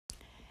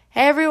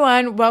Hey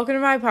everyone, welcome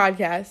to my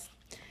podcast.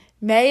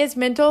 May is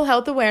Mental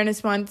Health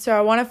Awareness Month, so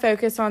I want to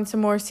focus on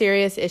some more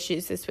serious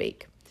issues this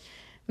week.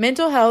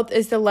 Mental health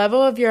is the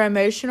level of your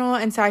emotional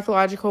and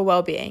psychological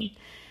well-being.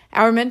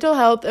 Our mental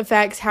health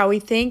affects how we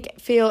think,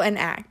 feel, and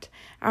act.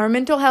 Our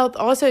mental health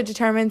also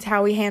determines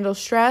how we handle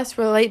stress,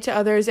 relate to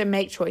others, and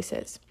make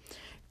choices.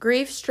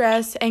 Grief,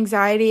 stress,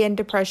 anxiety, and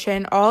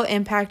depression all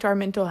impact our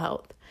mental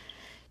health.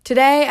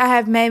 Today, I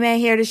have May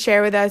here to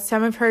share with us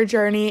some of her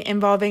journey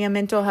involving a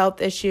mental health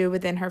issue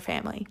within her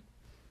family.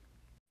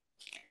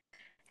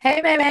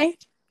 Hey, May.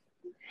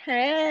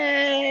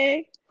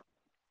 Hey,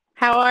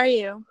 How are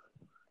you?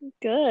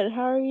 good.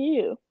 How are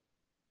you?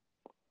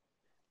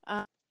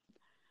 Uh,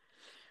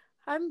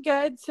 I'm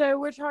good. So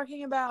we're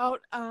talking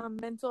about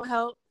mental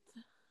health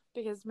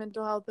because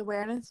Mental Health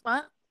Awareness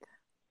Month.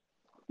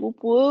 Whoop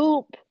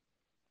whoop.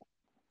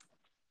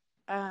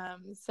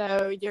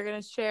 So you're going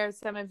to share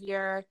some of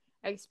your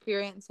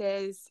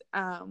experiences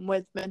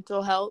with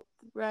mental health,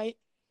 right?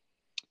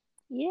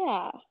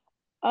 Yeah.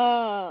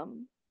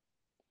 Um,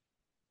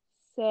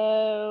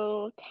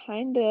 so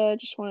kinda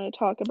just want to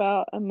talk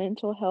about a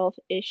mental health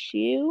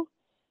issue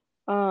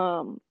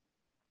um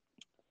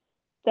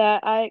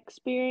that I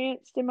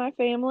experienced in my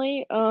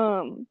family.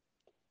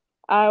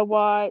 I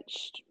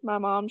watched my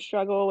mom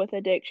struggle with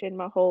addiction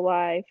my whole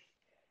life.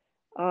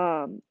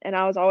 And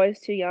I was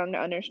always too young to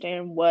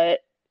understand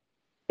what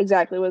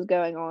exactly was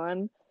going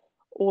on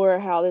or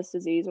how this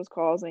disease was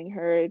causing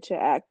her to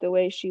act the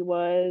way she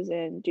was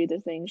and do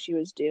the things she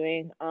was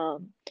doing.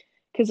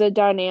 Because the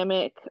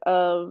dynamic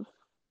of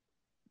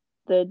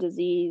the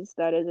disease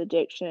that is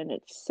addiction,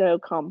 it's so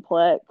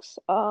complex.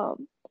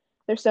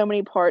 There's so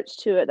many parts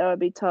to it that would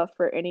be tough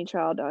for any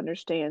child to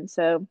understand.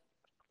 So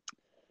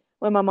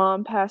when my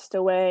mom passed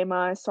away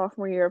my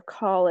sophomore year of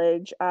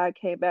college, I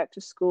came back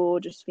to school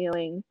just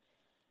feeling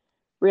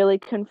really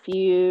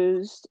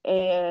confused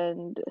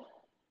and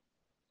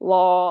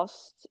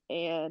lost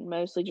and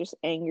mostly just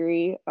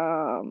angry.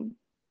 And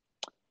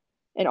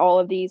all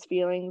of these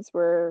feelings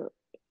were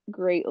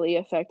greatly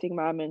affecting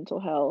my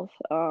mental health.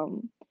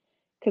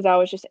 Because I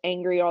was just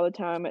angry all the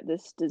time at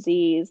this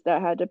disease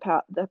that had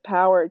the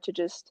power to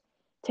just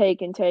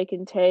take and take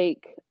and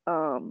take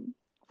from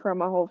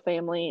my whole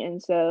family.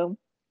 And so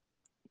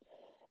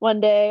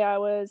one day I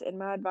was in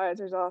my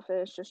advisor's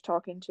office just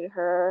talking to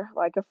her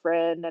like a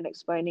friend and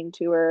explaining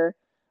to her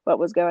what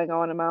was going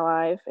on in my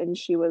life. And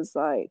she was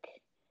like,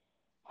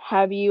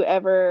 have you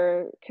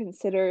ever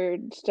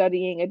considered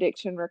studying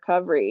addiction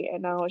recovery?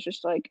 And I was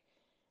just like,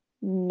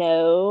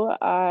 no,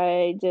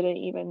 I didn't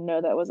even know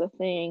that was a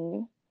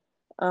thing.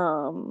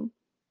 Um,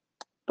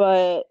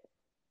 but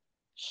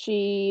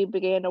she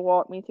began to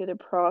walk me through the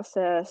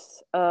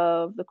process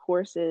of the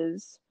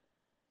courses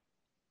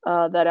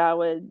that I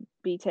would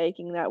be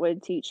taking that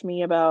would teach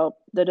me about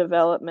the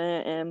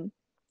development and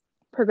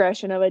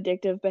progression of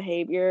addictive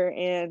behavior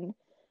and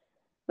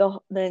the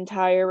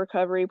entire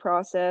recovery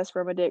process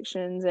from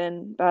addictions.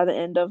 And by the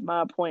end of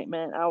my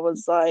appointment, I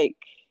was like,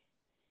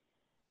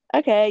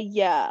 okay,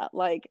 yeah,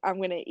 like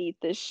I'm gonna eat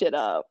this shit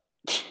up.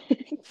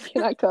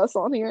 Can I cuss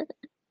on here?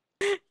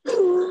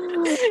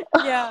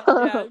 Yeah,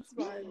 it's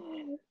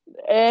fine.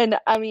 And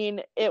I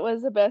mean, it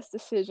was the best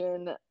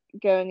decision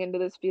going into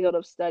this field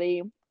of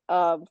study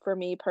for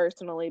me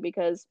personally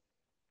because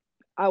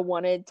I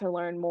wanted to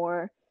learn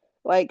more.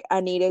 Like,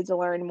 I needed to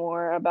learn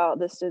more about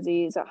this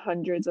disease that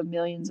hundreds of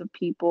millions of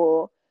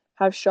people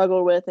have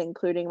struggled with,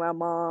 including my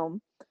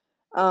mom.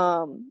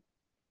 Um,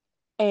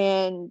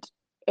 and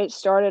it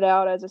started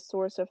out as a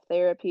source of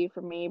therapy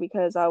for me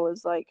because I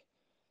was like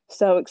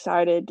so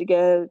excited to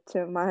go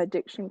to my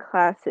addiction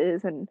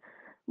classes and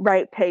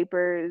write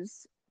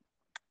papers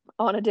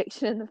on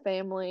addiction in the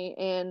family.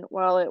 And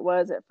while it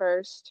was at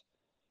first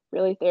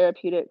really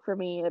therapeutic for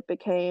me, it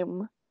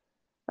became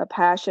a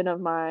passion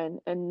of mine.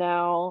 And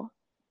now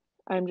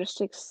I'm just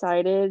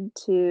excited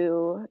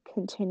to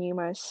continue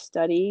my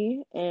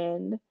study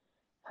and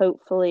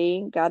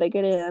hopefully gotta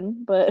get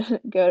in, but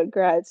go to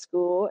grad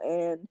school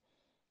and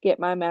get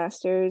my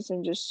master's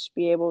and just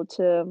be able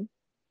to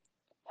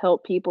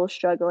help people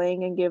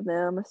struggling and give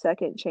them a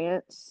second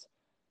chance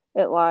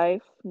at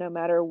life, no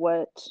matter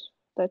what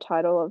the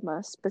title of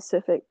my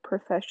specific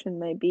profession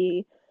may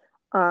be.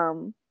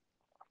 Um,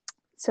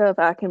 so if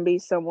I can be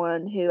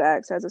someone who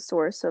acts as a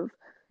source of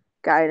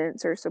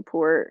guidance or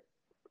support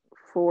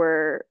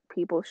for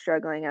people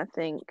struggling, I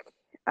think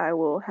I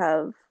will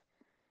have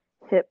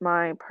hit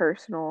my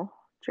personal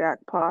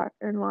jackpot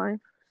in life.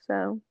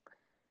 So,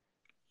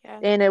 Yeah.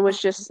 and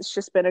it's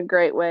just been a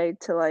great way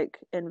to like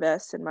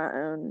invest in my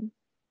own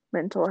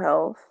mental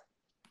health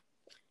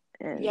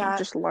and Yeah.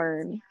 just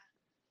learn.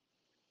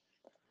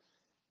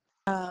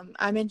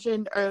 I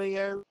mentioned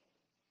earlier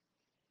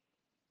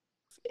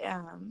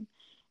um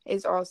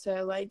is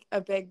also like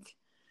a big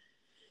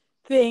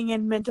thing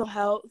in mental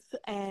health,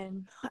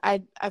 and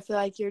I feel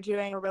like you're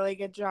doing a really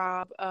good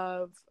job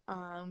of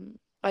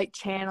like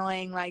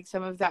channeling like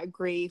some of that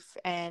grief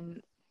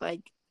and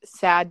like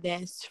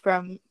sadness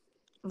from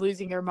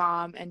losing your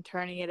mom and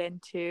turning it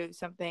into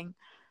something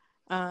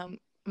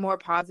more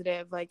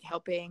positive, like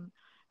helping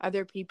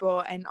other people.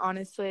 And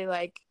honestly,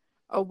 like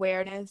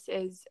awareness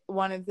is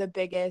one of the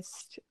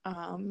biggest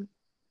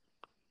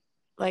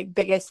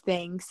biggest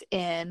things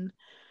in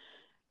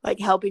like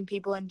helping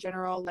people in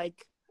general.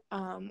 Like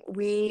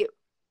we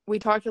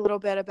talked a little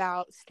bit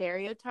about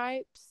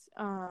stereotypes,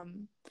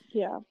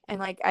 Yeah. and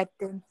like I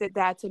think that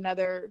that's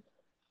another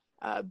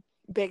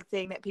big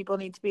thing that people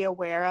need to be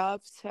aware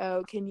of.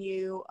 So can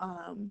you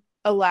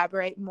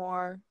elaborate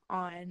more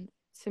on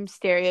some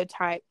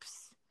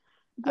stereotypes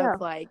Yeah.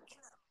 of like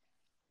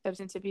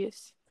substance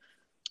abuse?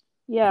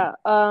 Yeah.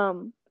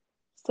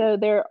 So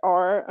there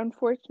are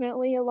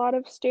unfortunately a lot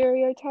of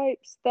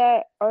stereotypes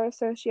that are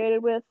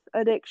associated with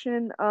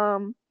addiction.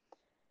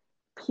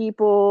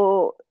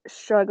 People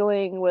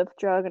struggling with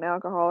drug and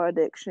alcohol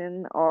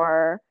addiction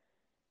are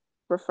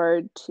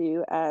referred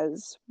to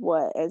as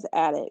what? As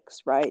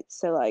addicts, right?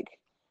 So like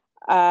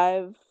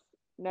I've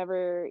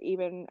never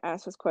even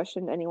asked this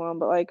question to anyone,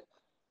 but like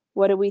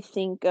what do we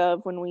think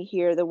of when we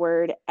hear the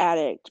word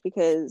addict?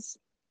 Because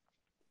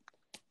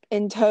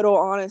in total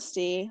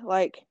honesty,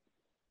 like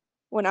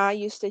when I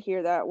used to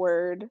hear that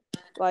word,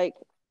 like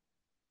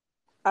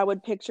I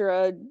would picture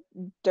a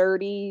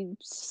dirty,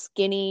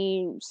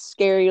 skinny,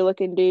 scary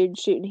looking dude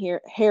shooting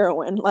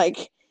heroin.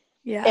 Like,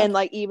 Yeah. and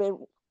like,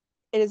 even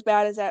as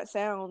bad as that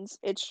sounds,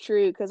 it's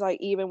true. Because,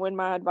 like, even when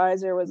my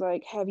advisor was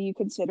like, have you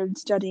considered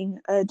studying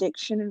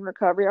addiction and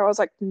recovery? I was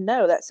like,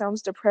 no, that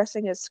sounds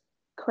depressing as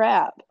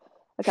crap.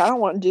 Like, I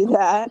don't want to do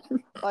that.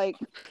 Like,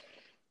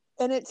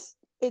 and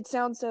it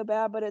sounds so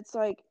bad, but it's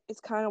like,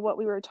 it's kind of what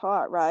we were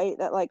taught, right?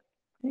 That, like,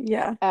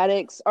 Yeah.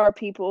 addicts are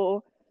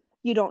people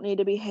you don't need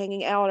to be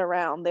hanging out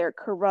around. They're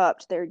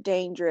corrupt, they're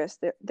dangerous,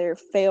 they're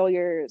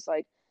failures.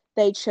 Like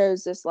they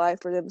chose this life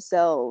for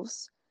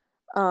themselves.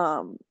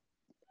 Um,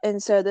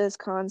 and so this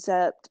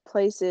concept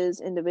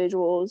places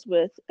individuals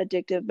with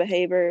addictive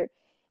behavior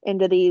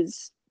into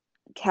these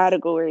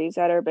categories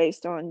that are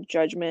based on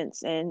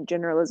judgments and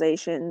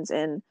generalizations.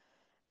 And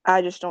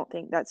I just don't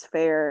think that's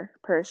fair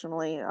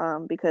personally,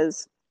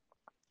 because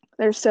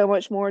there's so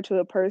much more to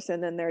a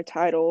person than their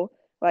title,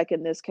 like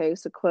in this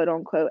case, a quote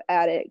unquote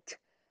addict.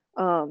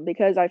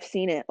 Because I've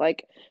seen it.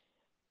 Like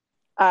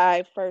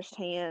I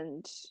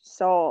firsthand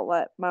saw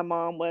that my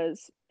mom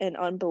was an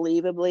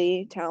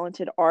unbelievably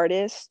talented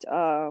artist.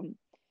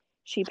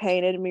 She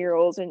painted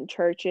murals in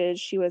churches.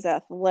 She was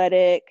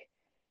athletic.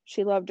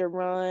 She loved to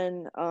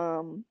run.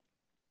 On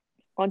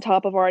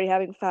top of already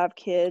having 5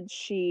 kids,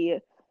 she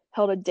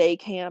held a day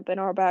camp in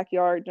our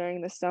backyard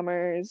during the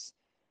summers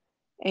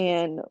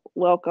and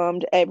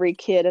welcomed every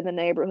kid in the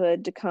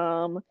neighborhood to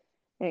come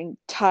and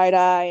tie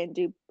dye and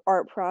do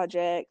art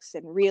projects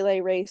and relay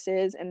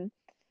races. And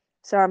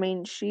so, I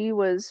mean, she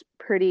was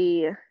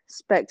pretty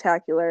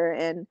spectacular.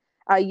 And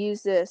I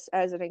use this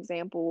as an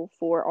example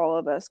for all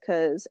of us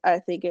because I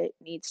think it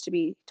needs to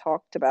be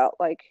talked about.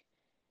 Like,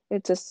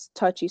 it's a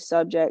touchy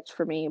subject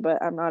for me,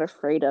 but I'm not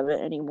afraid of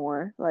it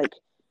anymore. Like,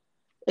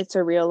 it's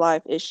a real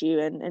life issue.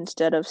 And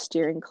instead of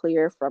steering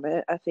clear from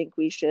it, I think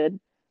we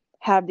should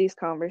have these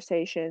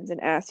conversations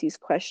and ask these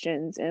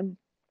questions and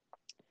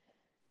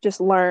just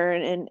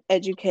learn and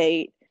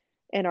educate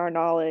in our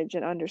knowledge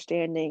and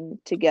understanding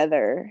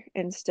together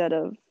instead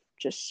of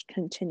just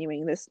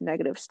continuing this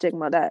negative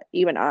stigma that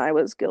even I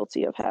was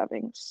guilty of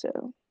having.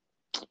 So,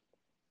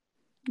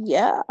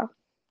 yeah.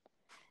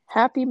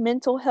 Happy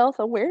Mental Health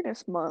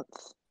Awareness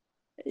Month.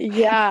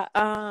 Yeah.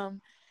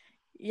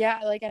 Yeah,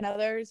 like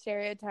another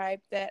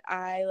stereotype that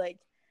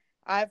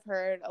I've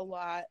heard a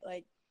lot,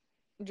 like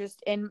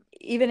just in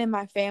even in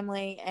my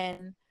family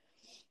and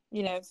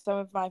some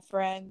of my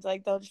friends,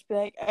 like they'll just be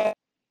like, oh,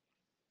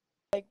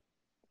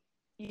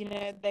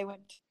 they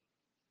went to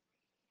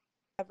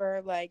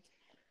ever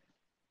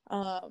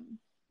um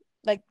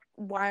like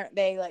why aren't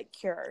they like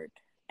cured,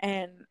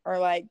 and or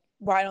like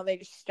why don't they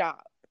just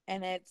stop?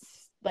 And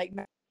it's like,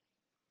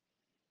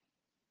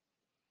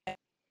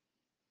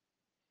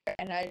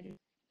 and I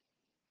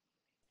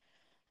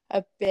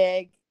a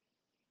big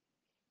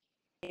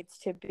needs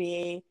to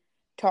be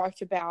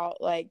talked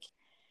about, like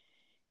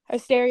a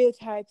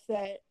stereotype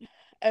that,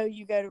 oh,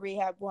 you go to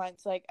rehab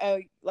once, like, oh,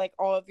 like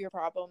all of your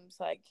problems,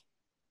 like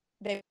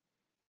they,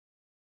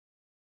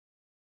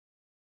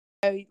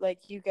 oh,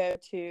 like you go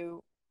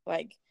to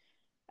like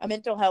a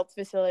mental health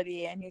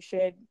facility and you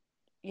should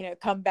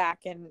come back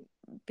and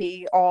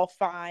be all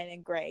fine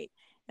and great.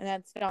 And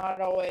that's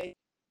not always.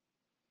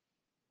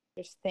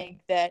 Just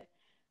think that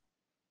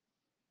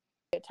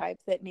a type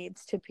that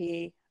needs to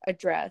be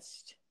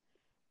addressed,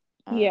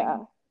 Yeah.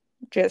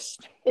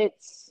 just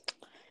It's,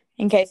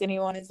 in case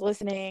anyone is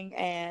listening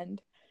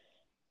and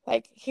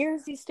like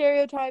hears these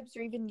stereotypes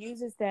or even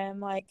uses them.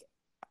 Like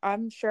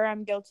I'm sure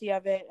I'm guilty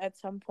of it at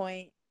some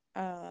point,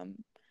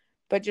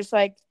 but just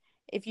like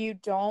if you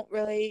don't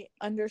really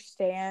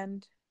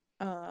understand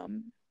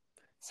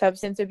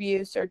substance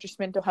abuse or just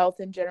mental health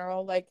in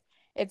general, like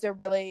it's a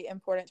really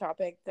important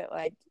topic that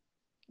like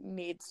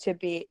needs to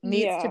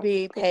yeah,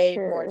 be for paid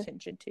more sure.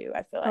 attention to,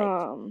 I feel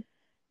like.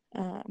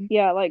 Um,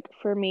 yeah, like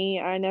for me,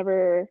 I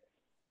never,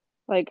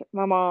 like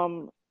my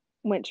mom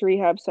went to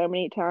rehab so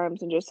many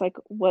times and just like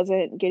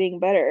wasn't getting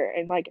better.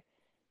 And like,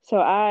 so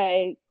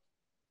I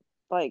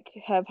like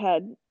have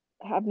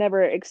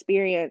never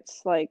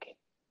experienced like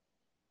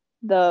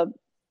the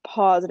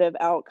positive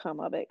outcome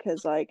of it,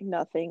 because like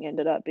nothing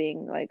ended up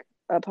being like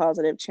a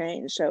positive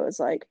change. So it's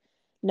like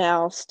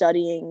now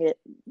studying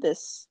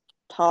this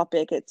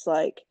topic, it's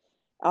like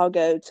I'll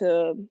go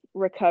to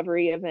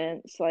recovery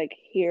events like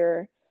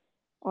here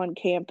on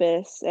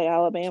campus at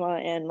Alabama,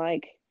 and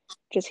like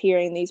just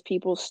hearing these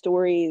people's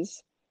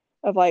stories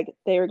of like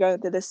they were going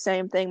through the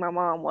same thing my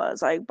mom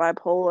was, like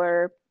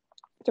bipolar,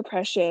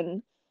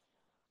 depression,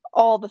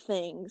 all the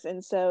things.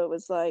 And so it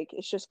was like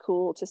it's just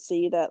cool to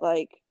see that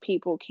like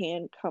people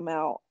can come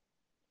out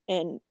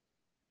and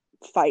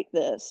fight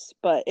this,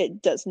 but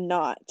it does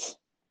not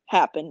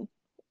happen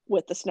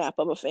with the snap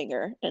of a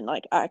finger. And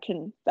like I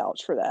can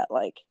vouch for that.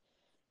 Like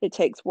it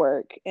takes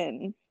work.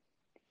 And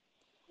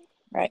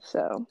Right.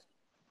 so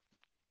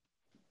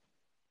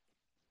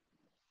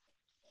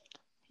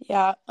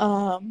Yeah.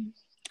 On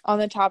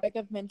the topic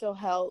of mental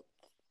health,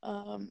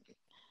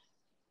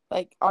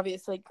 like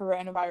obviously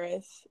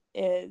coronavirus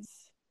is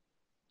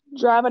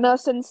driving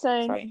us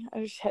insane. sorry,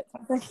 I just hit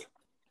something.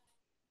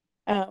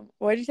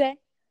 What did you say?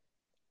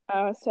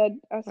 I said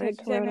What did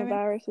you say, Mimi?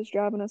 coronavirus is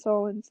driving us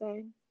all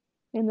insane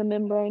in the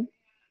membrane.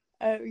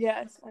 Oh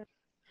yes.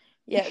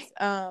 Yes.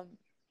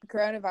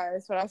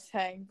 Coronavirus, what I was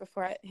saying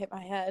before I hit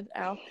my head,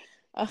 ow.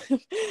 I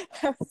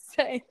was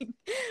saying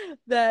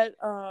that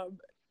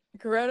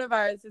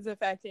coronavirus is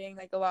affecting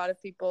like a lot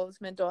of people's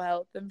mental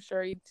health. I'm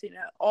sure you've seen it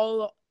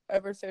all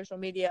over social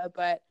media,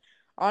 but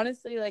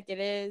honestly, like it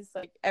is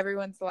like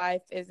everyone's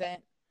life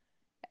isn't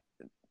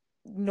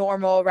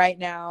normal right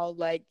now.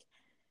 Like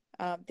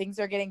things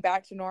are getting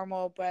back to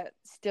normal, but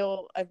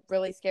still a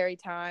really scary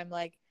time.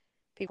 Like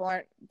people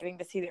aren't getting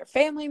to see their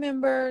family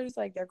members,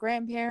 like their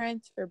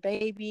grandparents or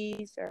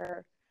babies,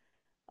 or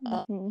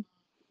Mm-hmm.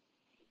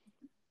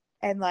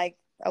 and like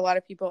a lot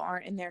of people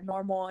aren't in their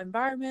normal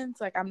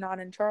environments. Like I'm not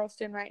in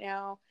Charleston right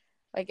now.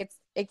 Like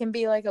it can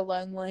be like a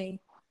lonely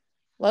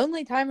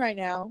time right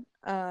now.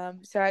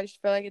 So I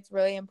just feel like it's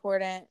really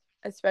important,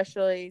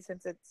 especially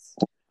since it's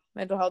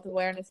Mental Health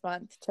Awareness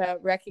Month, to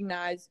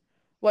recognize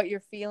what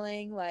you're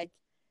feeling. Like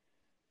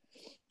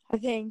I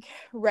think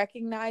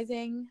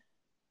recognizing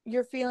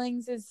your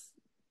feelings is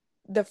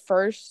the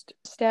first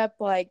step,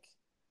 like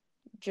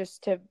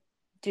just to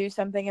do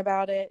something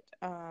about it.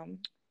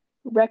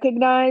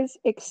 Recognize,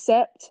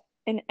 accept,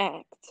 and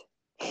act.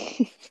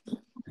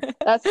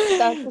 That's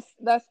the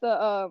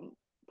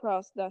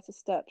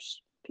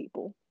steps,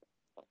 people.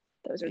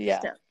 Those are the Yeah.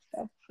 steps.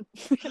 So.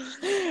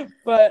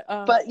 But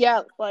But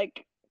yeah,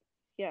 like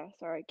yeah,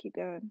 sorry, keep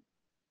going.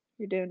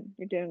 You're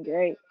doing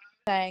great.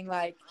 saying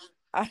like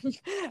I'm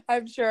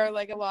I'm sure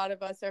like a lot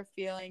of us are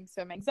feeling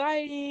some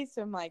anxiety,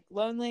 some like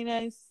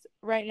loneliness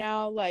right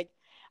now. Like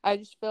I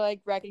just feel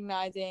like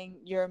recognizing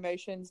your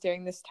emotions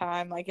during this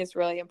time like is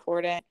really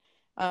important.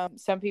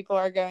 Some people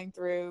are going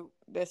through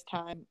this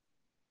time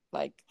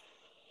like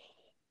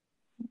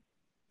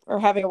or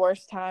having a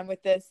worse time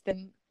with this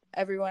than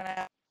everyone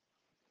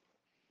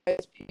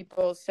else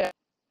people. So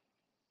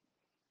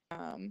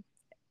um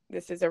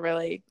this is a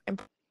really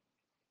important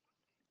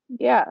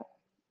Yeah.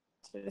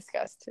 to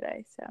discuss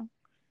today. So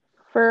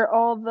For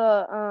all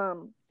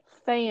the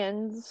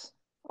fans,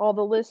 all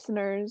the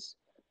listeners,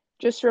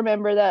 just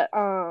remember that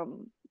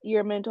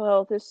your mental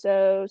health is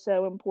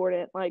so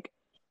important. Like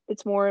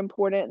it's more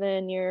important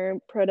than your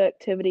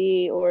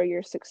productivity or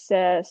your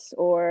success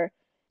or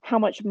how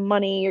much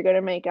money you're going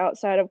to make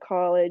outside of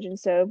college. And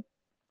so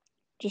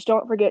just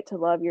don't forget to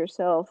love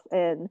yourself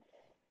and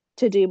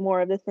to do more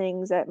of the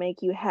things that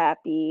make you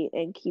happy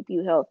and keep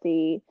you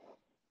healthy.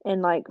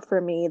 And like for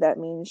me that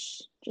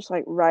means just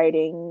like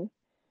writing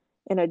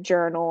in a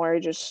journal or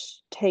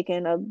just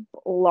taking a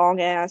long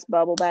ass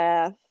bubble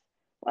bath,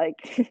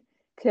 like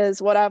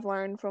because what I've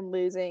learned from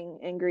losing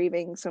and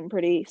grieving some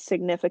pretty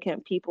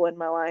significant people in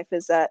my life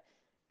is that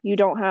you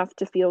don't have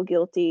to feel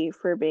guilty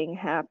for being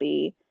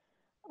happy,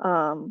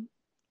 um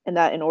and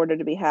that in order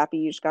to be happy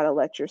you just got to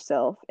let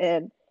yourself,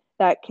 and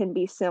that can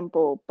be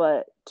simple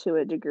but to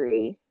a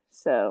degree.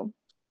 So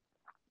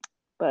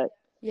but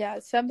yeah,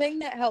 something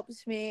that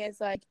helps me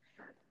is like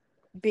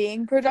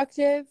being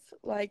productive.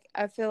 Like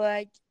I feel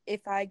like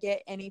if I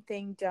get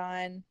anything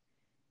done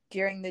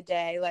during the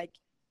day, like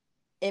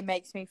it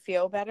makes me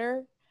feel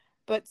better.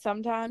 But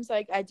sometimes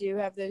like I do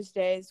have those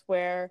days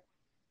where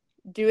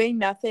doing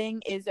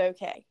nothing is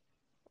okay.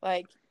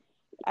 Like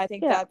I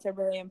think yeah, that's a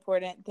really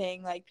important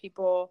thing. Like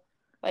people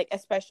like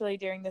especially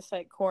during this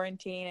like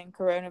quarantine and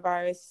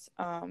coronavirus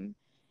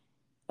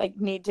like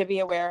need to be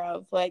aware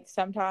of. Like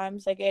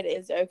sometimes like it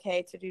is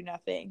okay to do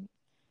nothing.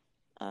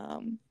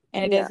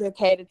 And it yeah, is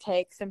okay to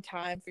take some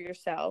time for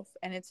yourself,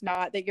 and it's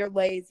not that you're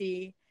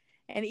lazy.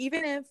 And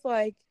even if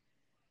like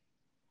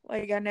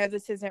I know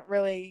this isn't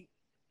really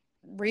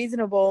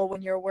reasonable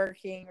when you're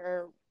working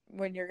or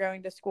when you're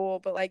going to school,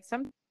 but like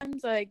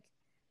sometimes like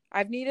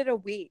I've needed a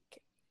week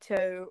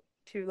to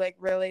like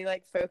really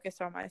like focus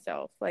on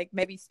myself, like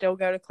maybe still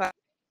go to class,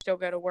 still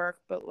go to work,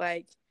 but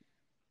like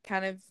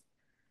kind of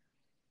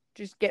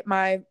just get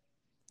my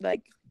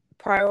like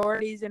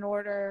priorities in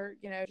order,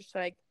 just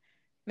like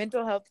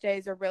mental health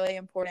days are really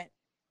important.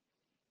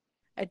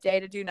 A day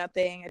to do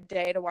nothing, a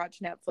day to watch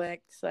Netflix,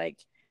 like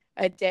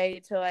a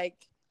day to like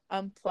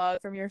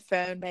unplug from your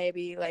phone,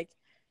 maybe like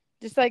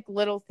just like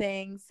little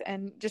things,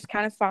 and just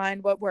kind of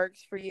find what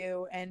works for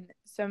you. And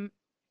some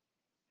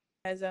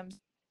mechanisms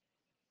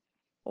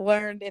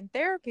learned in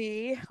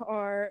therapy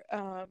are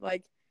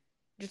like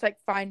just like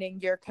finding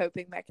your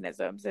coping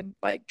mechanisms and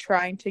like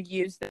trying to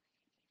use them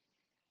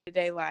in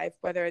day life,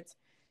 whether it's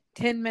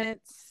 10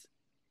 minutes,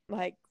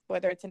 like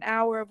whether it's an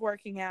hour of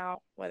working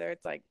out, whether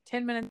it's like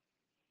 10 minutes,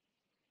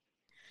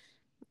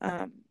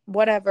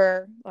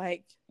 whatever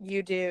like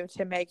you do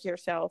to make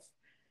yourself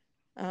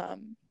a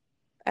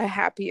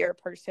happier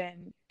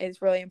person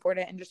is really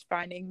important. And just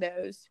finding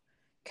those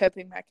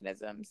coping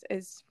mechanisms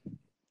is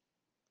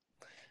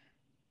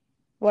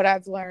what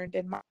I've learned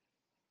in my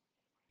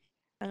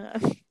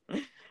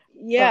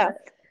yeah.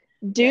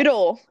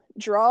 Doodle,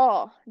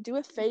 draw, do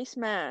a face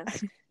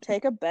mask,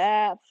 take a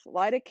bath,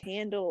 light a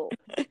candle.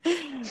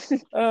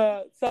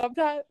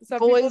 Sometimes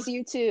boys,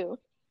 you too.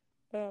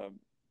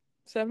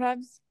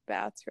 Sometimes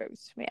baths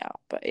roast me out,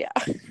 but yeah.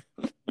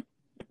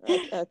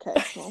 Okay,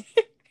 well.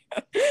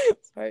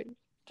 Sorry,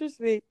 just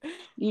me.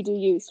 You do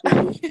you,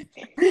 sweetie.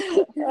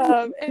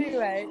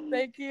 Anyway,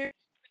 thank you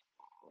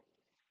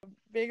for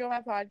being on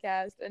my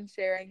podcast and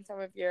sharing some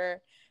of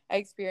your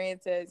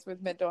experiences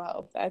with mental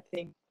health. I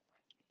think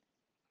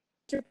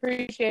it's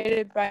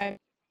appreciated by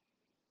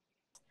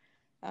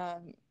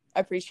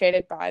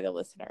the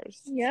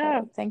listeners.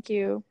 Yeah. So thank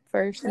you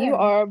for sharing. You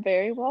are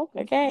very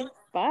welcome. Okay.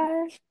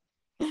 Bye.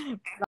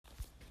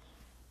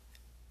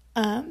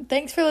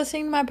 Thanks for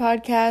listening to my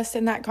podcast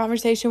and that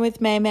conversation with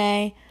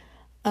May.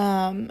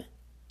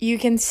 You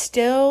can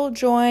still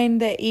join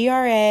the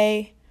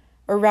ERA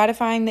or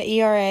ratifying the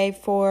ERA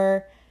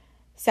for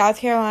South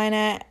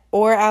Carolina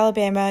or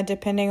Alabama,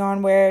 depending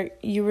on where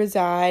you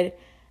reside.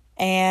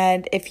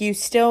 And if you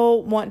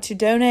still want to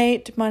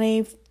donate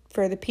money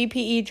for the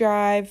PPE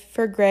drive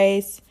for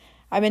Grace,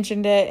 I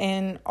mentioned it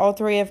in all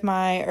 3 of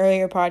my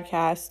earlier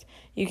podcasts.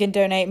 You can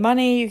donate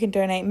money, you can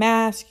donate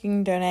masks, you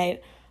can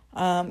donate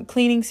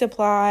cleaning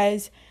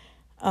supplies,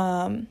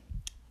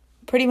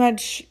 pretty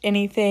much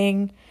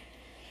anything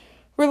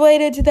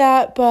related to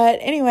that. But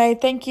anyway,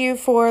 thank you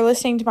for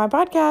listening to my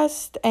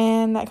podcast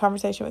and that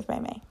conversation with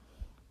May.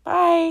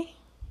 Bye.